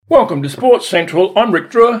Welcome to Sports Central. I'm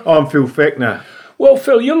Rick Drewer. I'm Phil Fechner. Well,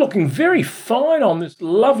 Phil, you're looking very fine on this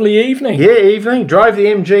lovely evening. Yeah, evening. Drove the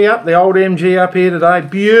MG up, the old MG up here today.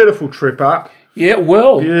 Beautiful trip up. Yeah,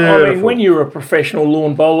 well, Beautiful. I mean, when you're a professional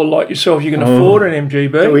lawn bowler like yourself, you can afford an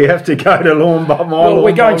MGB. We have to go to lawn bowl. Well,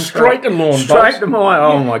 we're going straight to lawn bowls. Straight to my.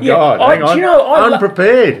 Oh my God! Hang on. Do you know,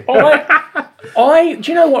 unprepared.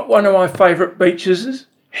 Do you know what one of my favourite beaches is?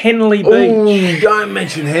 Henley Beach. Ooh, don't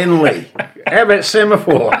mention Henley. How about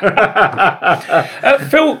Semaphore?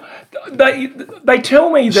 Phil, they tell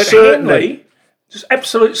me that Henley, just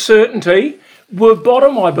absolute certainty, were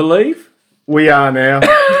bottom, I believe. We are now.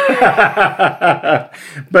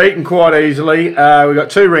 Beaten quite easily. We got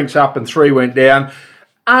 2 rinks up and 3 went down.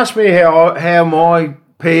 Ask me how my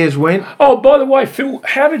pairs went. Oh, by the way, Phil,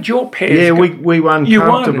 how did your pairs go? go? We won You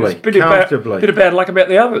comfortably. won. Bit of bad luck about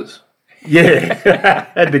the others. Yeah,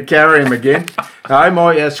 had to carry him again.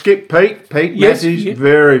 My Skip Pete Matthews,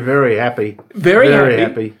 very, very happy. Very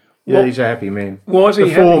happy? Yeah, he's a happy man. Why is he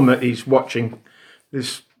the form that he's watching,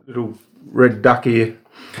 this little red duck here.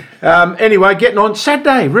 Anyway, getting on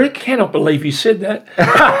Saturday, Rick. Cannot believe you said that.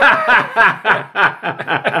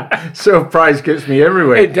 Self-praise gets me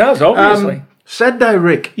everywhere. It does, obviously. Saturday,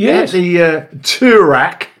 Rick. Yes. At the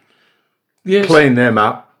Toorak. Yes. Clean them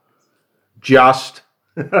up. Just.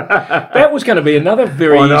 That was going to be another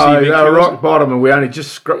very easy victory. They were rock bottom, and we only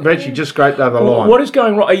eventually just scraped over the line. What is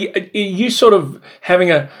going wrong? Are you sort of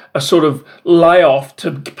having a sort of layoff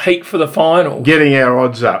to peak for the final? Getting our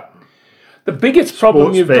odds up. The biggest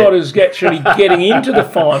problem you've got is actually getting into the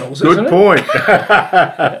finals, isn't it? Good point.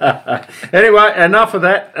 Anyway, enough of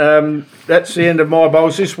that. That's the end of my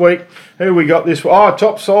bowls this week. Who we got this week? Oh,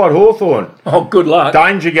 top side, Hawthorn. Oh, good luck.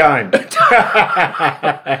 Danger game.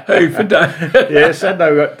 Who for danger? Yeah,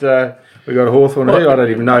 Saturday we got Hawthorn here. I don't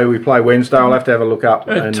even know who we play Wednesday. I'll have to have a look up.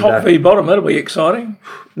 Top v bottom, that'll be exciting.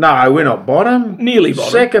 No, we're not bottom. Nearly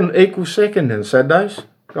bottom. Equal second in Saturdays.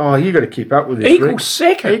 Oh, you got to keep up with this, Equal Rick.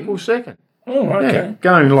 second? Equal second. Oh, okay. Yeah,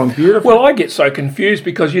 going along beautiful. Well, I get so confused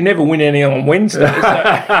because you never win any on Wednesdays.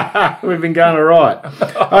 We've been going all right.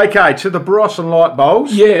 Okay, to the Bros and Light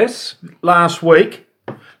Bowls. Yes. Last week,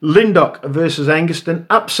 Lyndoch versus Angaston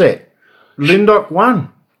upset. Lyndoch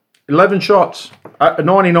won. 11 shots,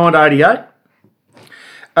 99 to 88.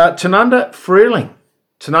 Tanunda, Freeling.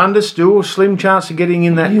 Tanunda still a slim chance of getting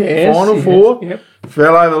in that final four. Yep.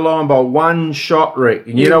 Fell over the line by 1 shot, Rick.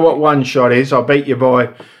 And you know what 1 shot is? I beat you by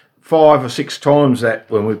 5 or 6 times that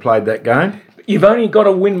when we played that game. You've only got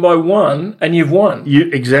to win by 1 and you've won. You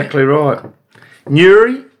exactly right.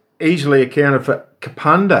 Newry easily accounted for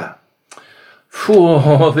Kapunda.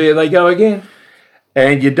 Oh, there they go again.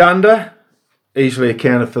 And Yadunda easily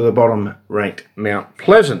accounted for the bottom-ranked Mount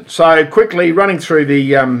Pleasant. So quickly running through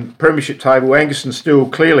the premiership table, Angaston still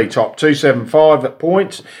clearly top, 275 at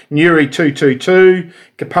points. Newry 222,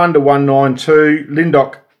 Kapunda 192,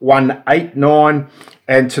 Lyndoch 189,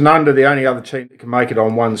 and Tanunda the only other team that can make it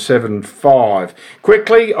on 175.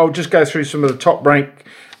 Quickly, I'll just go through some of the top-ranked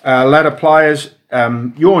ladder players.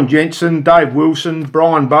 Jorn Jensen, Dave Wilson,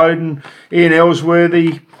 Brian Bowden, Ian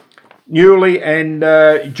Ellsworthy, Newley and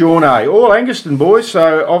Jornay, all Angaston boys.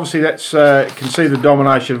 So obviously that's can see the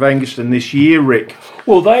domination of Angaston this year, Rick.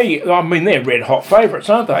 Well, they're red hot favourites,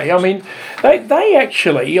 aren't they? I mean, they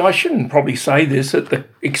actually, I shouldn't probably say this at the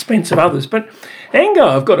expense of others, but Ango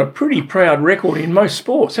have got a pretty proud record in most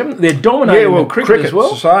sports, haven't they? They're dominating in cricket as well.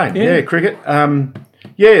 Cricket's the same. Yeah, cricket.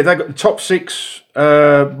 They've got the top 6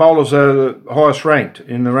 bowlers are the highest ranked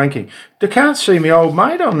in the ranking. They can't see me old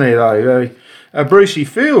mate on there though. Brucey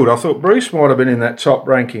Field. I thought Bruce might have been in that top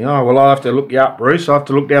ranking. Oh, well, I'll have to look you up, Bruce. I'll have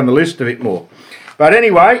to look down the list a bit more. But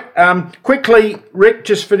anyway, quickly, Rick,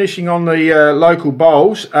 just finishing on the local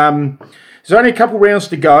bowls. There's only a couple rounds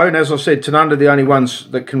to go, and as I said, Tanunda the only ones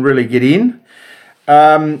that can really get in.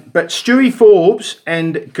 But Stewie Forbes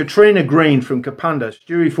and Katrina Green from Kapunda.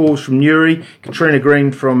 Stewie Forbes from Newry, Katrina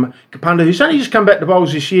Green from Kapunda, who's only just come back to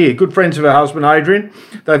bowls this year. Good friends of her husband, Adrian.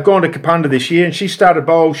 They've gone to Kapunda this year, and she started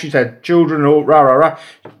bowls. She's had children, all rah.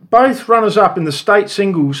 Both runners-up in the state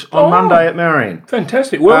singles on Monday at Marion.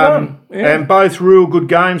 Fantastic. Well done. Yeah. And both real good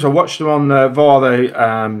games. I watched them on via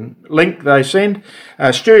the link they send.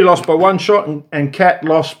 Stewie lost by 1 shot, and Kat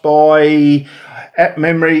lost by, at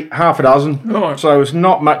memory, half a dozen. Right. So it's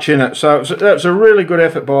not much in it. So that's a really good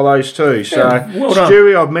effort by those two. So well done.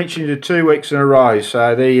 Stewie, I've mentioned you 2 weeks in a row.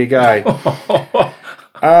 So there you go.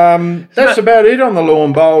 That's about it on the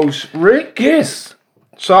lawn bowls, Rick. Yes.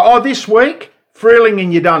 So this week, Freeling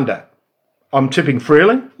and Yadunda. I'm tipping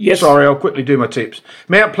Freeling. Yes. Sorry, I'll quickly do my tips.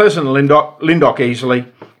 Mount Pleasant and Lyndoch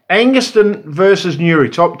easily. Angaston versus Newry,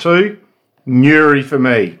 top 2. Newry for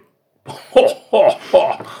me.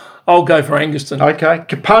 I'll go for Angaston. Okay,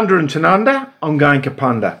 Kapunda and Tanunda. I'm going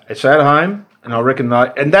Kapunda. It's at home, and I reckon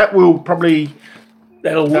that will probably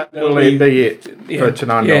That'll be it for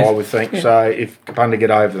Tanunda, I would think. So if Kapunda get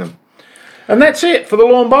over them. And that's it for the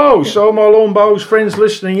Lawn Bowls. So all my Lawn Bowls friends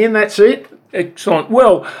listening in, that's it. Excellent.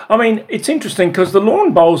 Well, I mean, it's interesting because the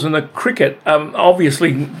lawn bowls and the cricket,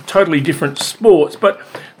 obviously totally different sports, but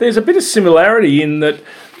there's a bit of similarity in that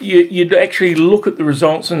you'd actually look at the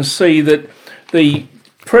results and see that the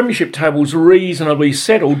premiership table's reasonably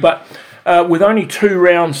settled, but with only 2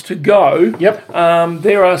 rounds to go,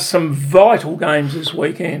 there are some vital games this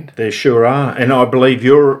weekend. There sure are, and I believe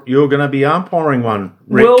you're going to be umpiring one,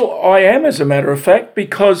 Rick. Well, I am, as a matter of fact,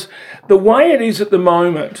 because the way it is at the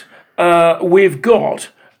moment, we've got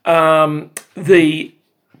the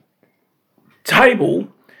table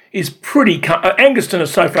is pretty... Angaston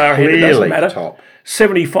is so far ahead, it doesn't matter. Top.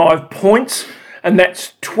 75 points, and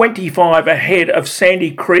that's 25 ahead of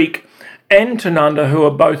Sandy Creek and Tanunda, who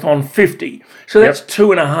are both on 50. So that's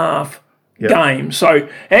 2.5 games. So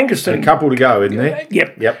Angaston... A couple to go, isn't there?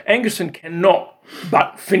 Yep. Angaston cannot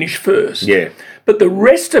but finish first. Yeah. But the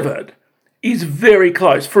rest of it is very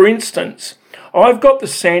close. For instance, I've got the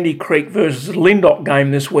Sandy Creek versus Lyndoch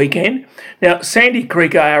game this weekend. Now, Sandy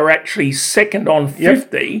Creek are actually second on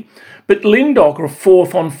 50, but Lyndoch are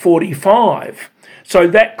fourth on 45. So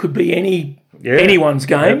that could be anyone's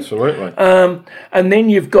game. Absolutely. And then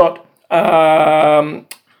you've got Tanunda.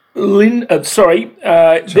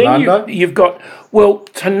 Then you've got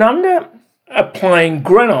Tanunda are playing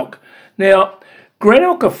Greenock. Now,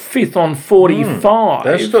 Greenock are fifth on 45.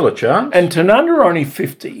 There's still a chance. And Tanunda are only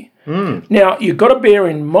 50. Now, you've got to bear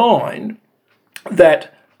in mind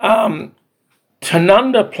that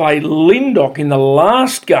Tanunda played Lyndoch in the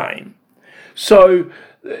last game. So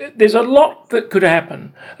there's a lot that could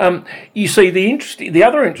happen. You see, the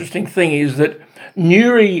other interesting thing is that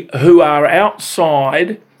Newry, who are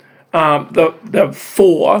outside the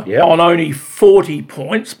 4 on only 40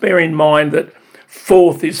 points, bear in mind that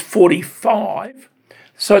fourth is 45.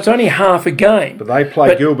 So it's only half a game. But they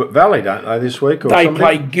play Gilbert Valley, don't they, this week? They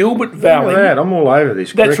play Gilbert Valley. Look at that. I'm all over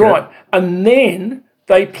this That's cricket. right. And then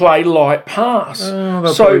they play Light Pass. Oh,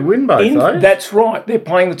 they'll probably win both those. That's right. They're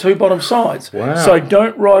playing the 2 bottom sides. Wow. So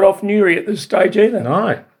don't write off Newry at this stage either.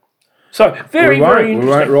 No. So very interesting. We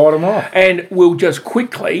won't write them off. And we'll just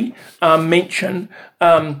quickly mention,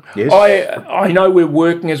 Yes. I know we're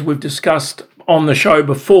working, as we've discussed on the show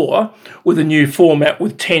before, with a new format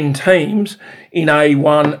with 10 teams in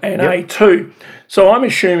A1 and A2. So I'm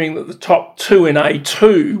assuming that the top 2 in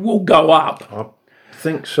A2 will go up. I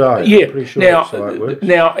think so. Yeah. Pretty sure Now, that's the way it works.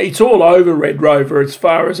 now, it's all over Red Rover as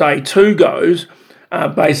far as A2 goes,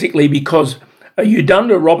 basically because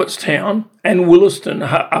Udunda, Robertstown and Williston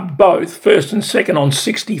are both first and second on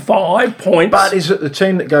 65 points. But is it the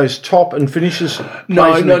team that goes top and finishes?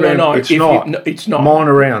 No. It's not. It's not. Mine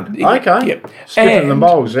around. Okay. Yep. Skipping the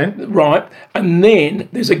bowls then. Right. And then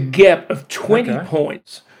there's a gap of 20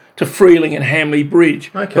 points to Freeling and Hamley Bridge,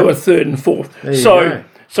 who are third and fourth. There you go.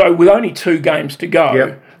 So with only 2 games to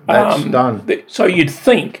go, that's done. So you'd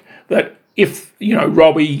think that if,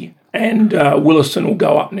 Robbie and Williston will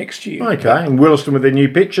go up next year. Okay, and Williston with their new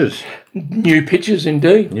pitches. New pitches,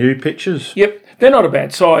 indeed. New pitches. Yep, they're not a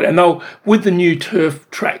bad side, and they'll, with the new turf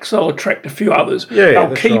tracks, they'll attract a few others. Yeah, they'll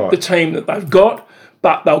that's keep right. the team that they've got,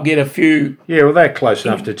 but they'll get a few. Yeah, well, they're close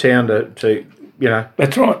enough to town to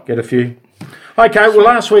That's right. get a few. Okay, well,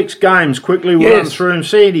 last week's games, quickly, we'll run through them.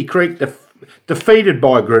 Sandy Creek defeated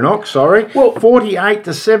by Greenock,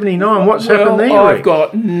 48-79. What's happened there, I've Rick?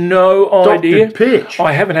 got no idea. Pitch.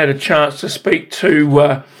 I haven't had a chance to speak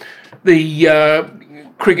to the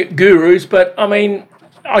cricket gurus, but I mean,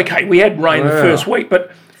 okay, we had rain the first week,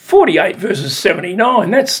 but 48 versus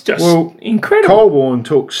 79, that's just incredible. Colborne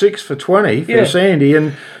took 6 for 20 for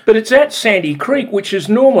Sandy. But it's at Sandy Creek, which is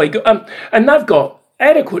normally... and they've got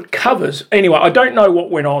adequate covers. Anyway, I don't know what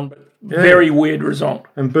went on, but very weird result.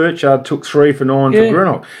 And Burchard took 3 for 9 for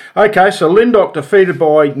Greenock. Okay, so Lyndoch defeated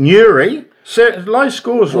by Newry. Low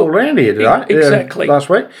scores all around here today. Exactly. Last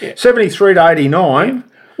week. 73-89.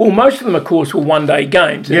 Well, most of them, of course, were one-day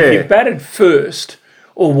games. And if you batted first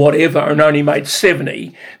or whatever and only made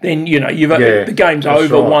 70, then, the game's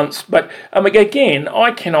over once. But, again,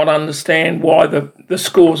 I cannot understand why the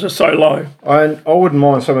scores are so low. I wouldn't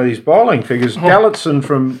mind some of these bowling figures. Gallitson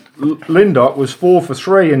from Lyndoch was 4 for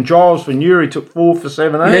 3 and Giles from Newry took 4 for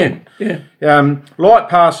 17. Yeah. Light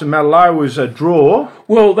Pass and Matalot was a draw.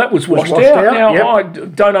 Well, that was washed washed out. out, Now,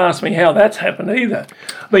 yep. don't ask me how that's happened either.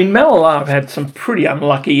 I mean, Malala have had some pretty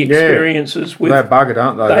unlucky experiences with. They're buggered,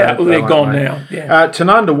 aren't they? They're gone mate. now. Yeah.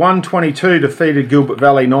 Tanunda 122 defeated Gilbert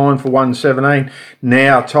Valley 9 for 117.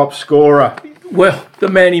 Now top scorer, Well, the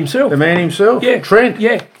man himself. the man himself, Yeah. Trent.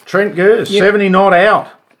 Yeah. Trent Gers, 70 not out.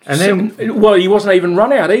 And then Well, he wasn't even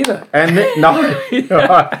run out either. no,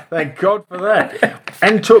 thank God for that.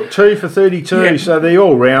 And took 2 for 32, Yeah. so the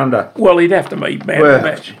all-rounder, Well, he'd have to be man of Well, the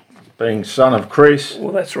match. being son of Chris,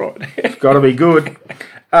 Well, that's right. got to be good.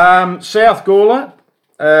 South Gawler,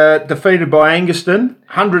 defeated by Angaston,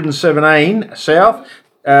 117 South.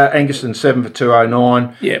 Angaston 7 for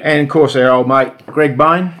 209. Yep. And of course our old mate Greg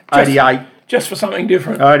Bain, 88. Just for something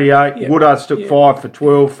different. 88. Yeah. Woodards took 5 for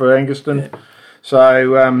 12 for Angaston. Yeah. So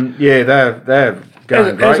they're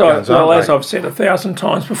going great guns, aren't as they? I've said 1,000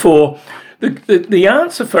 times before, the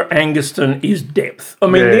answer for Angaston is depth. I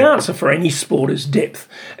mean, the Yeah. answer for any sport is depth.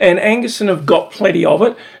 And Angaston have got plenty of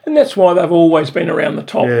it, and that's why they've always been around the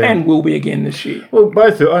top Yeah. and will be again this year. Well,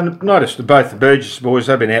 I noticed that both the Burgess boys,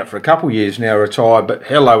 they've been out for a couple of years now, retired, but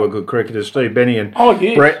hello, were good cricketers. Steve Benny and Oh,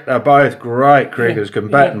 yes. Brett are both great cricketers, can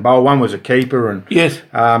bat and bowl. One was a keeper. And Yes.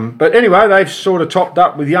 But anyway, they've sort of topped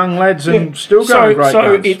up with young lads and still going great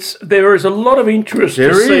So guns. there is a lot of interest There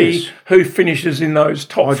to see is. who finishes in those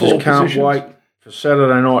top I four just can't positions. wait for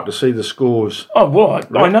Saturday night to see the scores. Oh, well,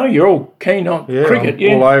 I know you're all keen on Yeah, cricket. I'm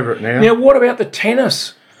Yeah. all over it now. Now, what about the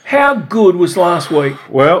tennis? How good was last week?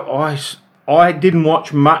 Well, I didn't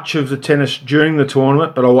watch much of the tennis during the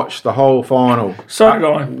tournament, but I watched the whole final. So did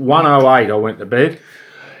I. 1:08 I went to bed.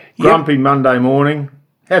 Grumpy Monday morning.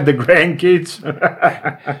 Had the grandkids.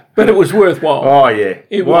 But it was worthwhile. Oh, yeah.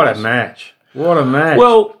 It what was. a match. What a match.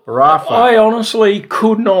 Well, Rafa. I honestly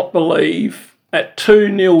could not believe at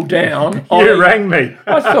 2-0 down. You rang me.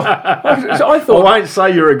 I thought. I I thought won't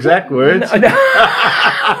say your exact words.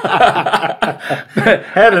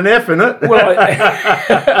 Had an F in it. well,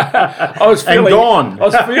 I was And feeling gone. I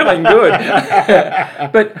was feeling good.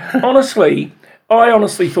 But I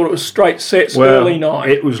honestly thought it was straight sets early night.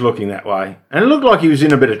 It was looking that way. And it looked like he was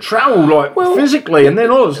in a bit of trouble, physically, and then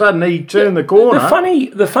all of a sudden he turned the corner.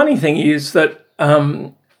 The funny thing is that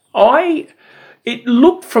it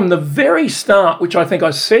looked from the very start, which I think I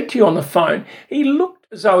said to you on the phone, he looked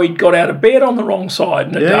as though he'd got out of bed on the wrong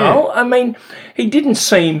side, Nadal. Yeah. I mean, he didn't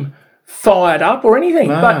seem fired up or anything.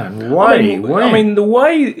 No, but way. I mean, the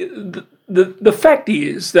way the fact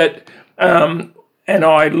is that. And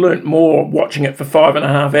I learnt more watching it for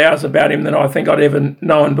 5.5 hours about him than I think I'd ever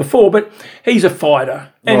known before. But he's a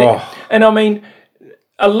fighter, and I mean,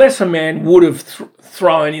 a lesser man would have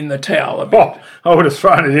thrown in the towel a bit. I would have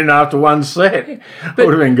thrown it in after one set. Would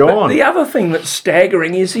have been gone. The other thing that's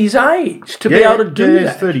staggering is his age to be able to do he's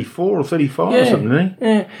that. 34 or 35 or something, isn't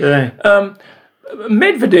he? Yeah.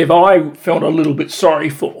 Medvedev, I felt a little bit sorry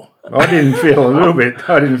for. I didn't feel a little bit.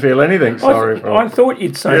 I didn't feel anything sorry for I him. thought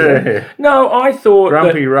you'd say Yeah. that. No, I thought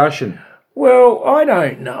Grumpy that, Russian. well, I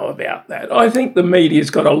don't know about that. I think the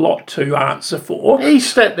media's got a lot to answer for. He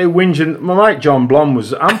sat there whinging. My mate John Blom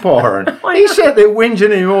was umpiring. He sat there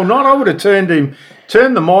whinging him all night. I would have turned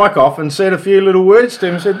the mic off and said a few little words to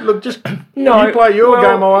him and said, look, just you play your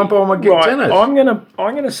game, I'll umpire my right, tennis. I'm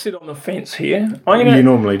gonna sit on the fence here. You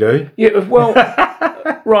normally do. Yeah, well,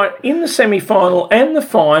 right, in the semi-final and the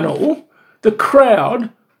final, the crowd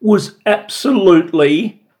was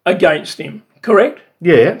absolutely against him, correct?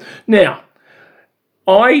 Yeah. Now,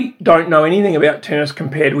 I don't know anything about tennis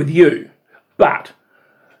compared with you, but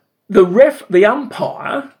the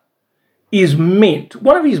umpire is meant,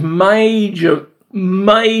 one of his major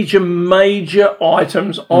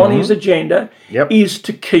items on his agenda is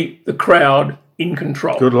to keep the crowd in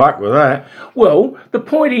control. Good luck with that. Well, the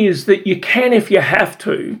point is that you can if you have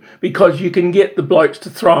to, because you can get the blokes to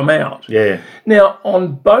throw them out. Yeah. Now,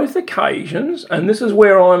 on both occasions, and this is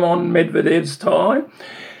where I'm on Medvedev's time,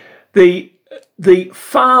 the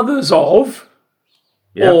fathers of,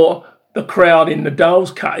 or the crowd in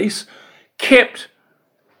Nadal's case, kept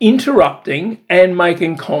interrupting and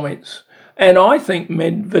making comments. And I think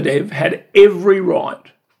Medvedev had every right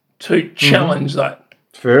to challenge that.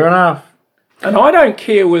 Fair enough. And I don't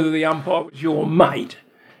care whether the umpire was your mate.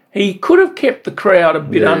 He could have kept the crowd a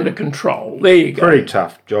bit under control. There you go. Pretty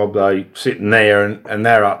tough job, though, sitting there and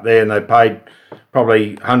they're up there and they paid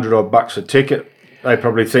probably $100 a ticket. They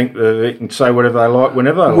probably think that they can say whatever they like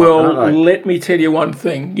whenever they like, Well, don't they? let me tell you one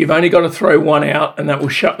thing. You've only got to throw one out and that will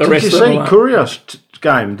shut the rest Did of you them see up. Kyrgios'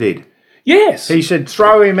 game did? Yes. He said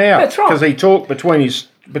throw him out. That's right. Because he talked between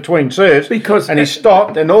serves and he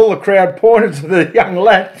stopped and all the crowd pointed to the young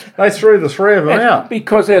lad. They threw the three of them out.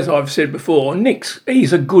 Because, as I've said before,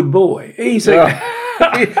 he's a good boy. He's a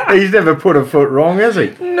He's never put a foot wrong, has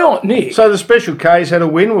he? Not Nick. So the Special K's had a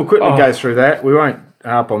win. We'll quickly go through that. We won't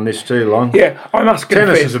harp on this too long. Yeah, I must confess.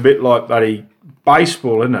 Tennis is a bit like bloody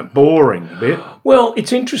baseball, isn't it? Boring a bit. Well,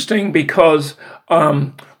 it's interesting because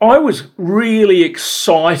I was really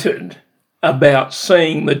excited about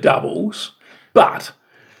seeing the doubles, but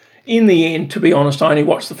in the end, to be honest, I only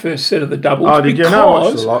watched the first set of the doubles. Oh, did you know I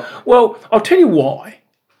watched a lot? Well, I'll tell you why.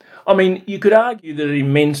 I mean, you could argue that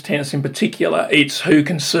in men's tennis in particular, it's who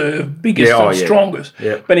can serve biggest and strongest.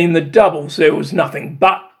 Yeah. But in the doubles, there was nothing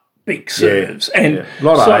but big serves. And a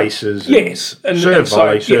lot of aces. Yes. And serve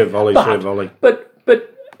volley, so, serve volley, serve volley. But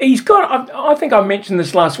he's got, I think I mentioned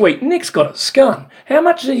this last week, Nick's got it scun. How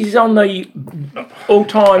much is he on the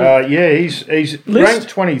all-time he's ranked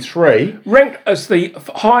 23. Ranked as the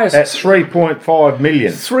highest. At 3.5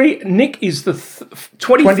 million. Nick is the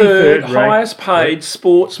 23rd highest paid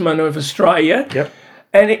sportsman of Australia. Yep.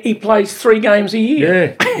 And he plays 3 games a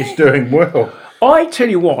year. Yeah, he's doing well. I tell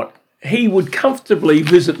you what, he would comfortably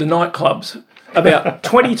visit the nightclubs about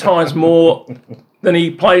 20 times more than he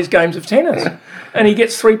plays games of tennis. And he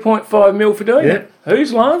gets 3.5 mil for doing it.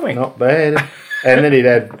 Who's laughing? Not bad. And then he'd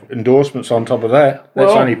have endorsements on top of that.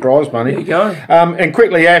 That's only prize money. There you go. And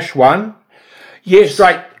quickly, Ash won. Yes.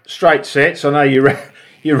 Straight sets. I know you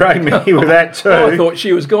rang me with that too. I thought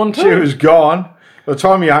she was gone too. She was gone. By the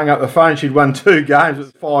time you hung up the phone, she'd won 2 games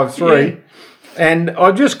at 5-3. Yeah. And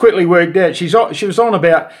I just quickly worked out she was on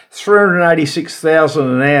about 386,000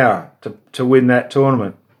 an hour to win that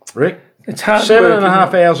tournament. Rick? It's hard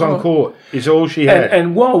 7.5 hours on court is all she had.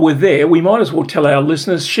 And while we're there, we might as well tell our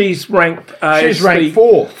listeners she's ranked. She's ranked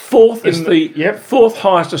 4th. 4th is the 4th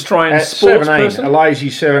highest Australian sports 17, person. a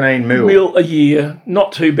lazy 17 mil. A year,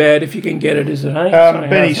 not too bad if you can get it, is it? Hey?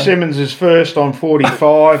 Benny Simmons is first on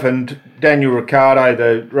 45, and Daniel Ricciardo,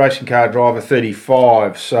 the racing car driver,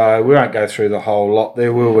 35. So we won't go through the whole lot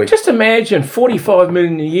there, will we? Just imagine 45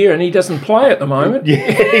 million a year, and he doesn't play at the moment.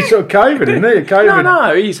 Yeah, he's got COVID, isn't he? COVID.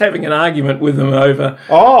 No, he's having an argument with them over.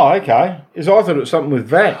 Oh, okay. I thought it was something with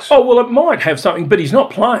Vax. Oh well, it might have something, but he's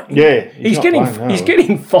not playing. Yeah, he's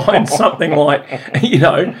getting fined something like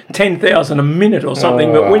 10,000 a minute or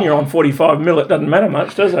something. But when you're on 45 mil, it doesn't matter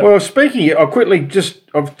much, does it? Well,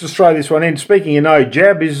 I'll just throw this one in. Speaking of no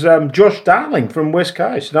jab, is Josh Darling from West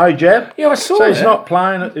Coast. No jab. Yeah, I saw that. So he's not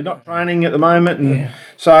playing. They're not training at the moment, and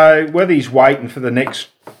so whether he's waiting for the next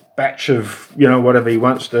batch of whatever he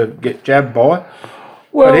wants to get jabbed by.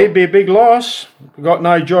 Well, but he'd be a big loss. We've got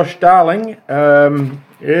no Josh Darling.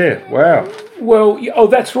 Wow. Well,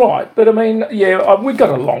 that's right. But I mean, we've got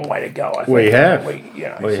a long way to go. I think. We have. We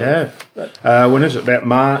have. When is it? About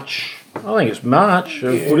March? I think it's March.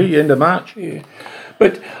 Footy, end of March. Yeah.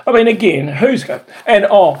 But, I mean, again, who's going... And,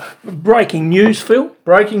 breaking news, Phil.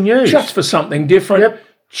 Breaking news. Just for something different. Yep.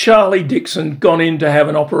 Charlie Dixon gone in to have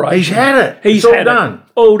an operation. He's had it. He's all had done. It.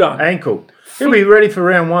 All done. Ankle. He'll be ready for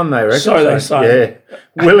round 1, they reckon. So they say. Yeah.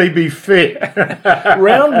 Will he be fit?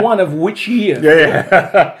 Round 1 of which year?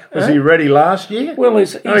 Yeah. Was he ready last year? Well, he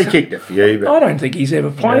kicked a few. But I don't think he's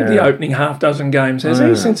ever played the opening half dozen games, has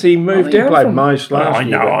he, since he moved down? He played most last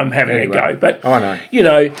year. I know, I'm having a go. But, I know.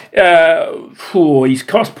 He's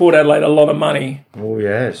cost Port Adelaide a lot of money. Oh,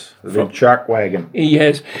 yes. The big truck wagon. He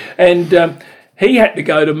has. And... he had to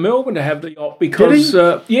go to Melbourne to have the op because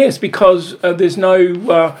because there's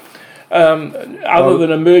no other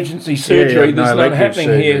than emergency surgery. There's none happening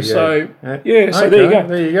here. So so there you go.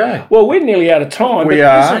 There you go. Well, we're nearly out of time. We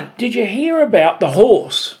are. Listen, did you hear about the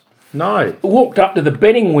horse? No. Walked up to the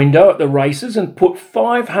betting window at the races and put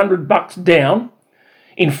 $500 down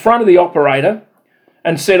in front of the operator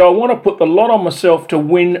and said, "I want to put the lot on myself to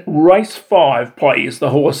win race 5, please," the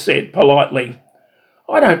horse said politely.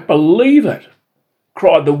 "I don't believe it,"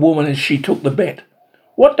 cried the woman as she took the bet.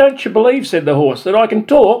 "What don't you believe?" said the horse. "That I can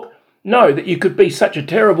talk? No, that you could be such a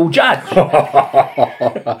terrible judge." All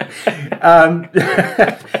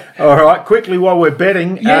right, quickly while we're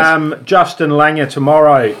betting, Justin Langer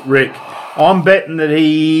tomorrow, Rick. I'm betting that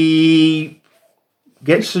he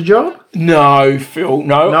gets the job. No, Phil,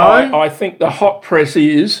 no. I think the hot press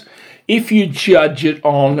is, if you judge it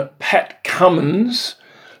on Pat Cummins,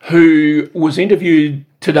 who was interviewed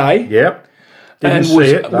today. Yep.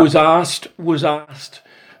 Was asked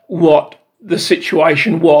what the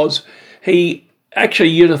situation was. He actually,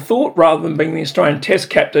 you'd have thought, rather than being the Australian Test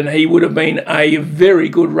captain, he would have been a very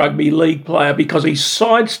good rugby league player, because he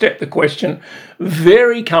sidestepped the question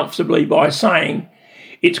very comfortably by saying,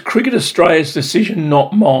 "It's Cricket Australia's decision,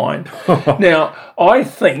 not mine." Now, I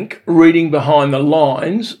think, reading behind the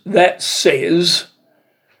lines, that says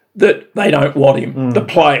that they don't want him, the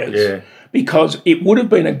players. Yeah. Because it would have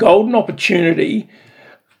been a golden opportunity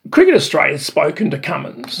Cricket Australia has spoken to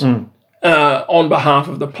Cummins on behalf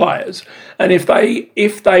of the players, and if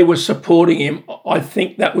they were supporting him, I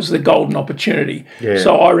think that was the golden opportunity. Yeah.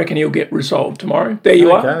 So I reckon he'll get resolved tomorrow. There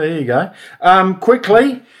you are. There you go.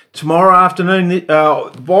 Quickly, tomorrow afternoon,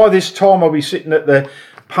 by this time I'll be sitting at the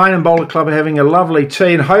Payne and Bowler Club having a lovely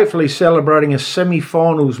tea and hopefully celebrating a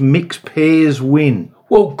semi-finals mixed pairs win.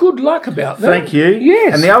 Well, good luck about that. Thank you.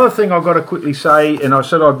 Yes. And the other thing I've got to quickly say, and I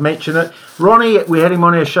said I'd mention it, Ronnie, we had him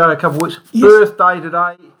on our show a couple of weeks, birthday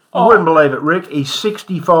today. You wouldn't believe it, Rick. He's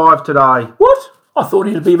 65 today. What? I thought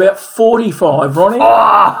he'd be about 45, Ronnie.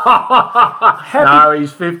 No,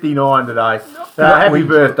 he's 59 today. Happy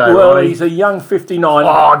birthday, Well, Ronnie. he's a young 59.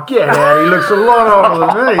 Oh, get out. He looks a lot older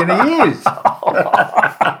than me, and he is.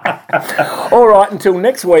 All right, until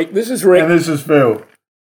next week, this is Rick. And this is Phil.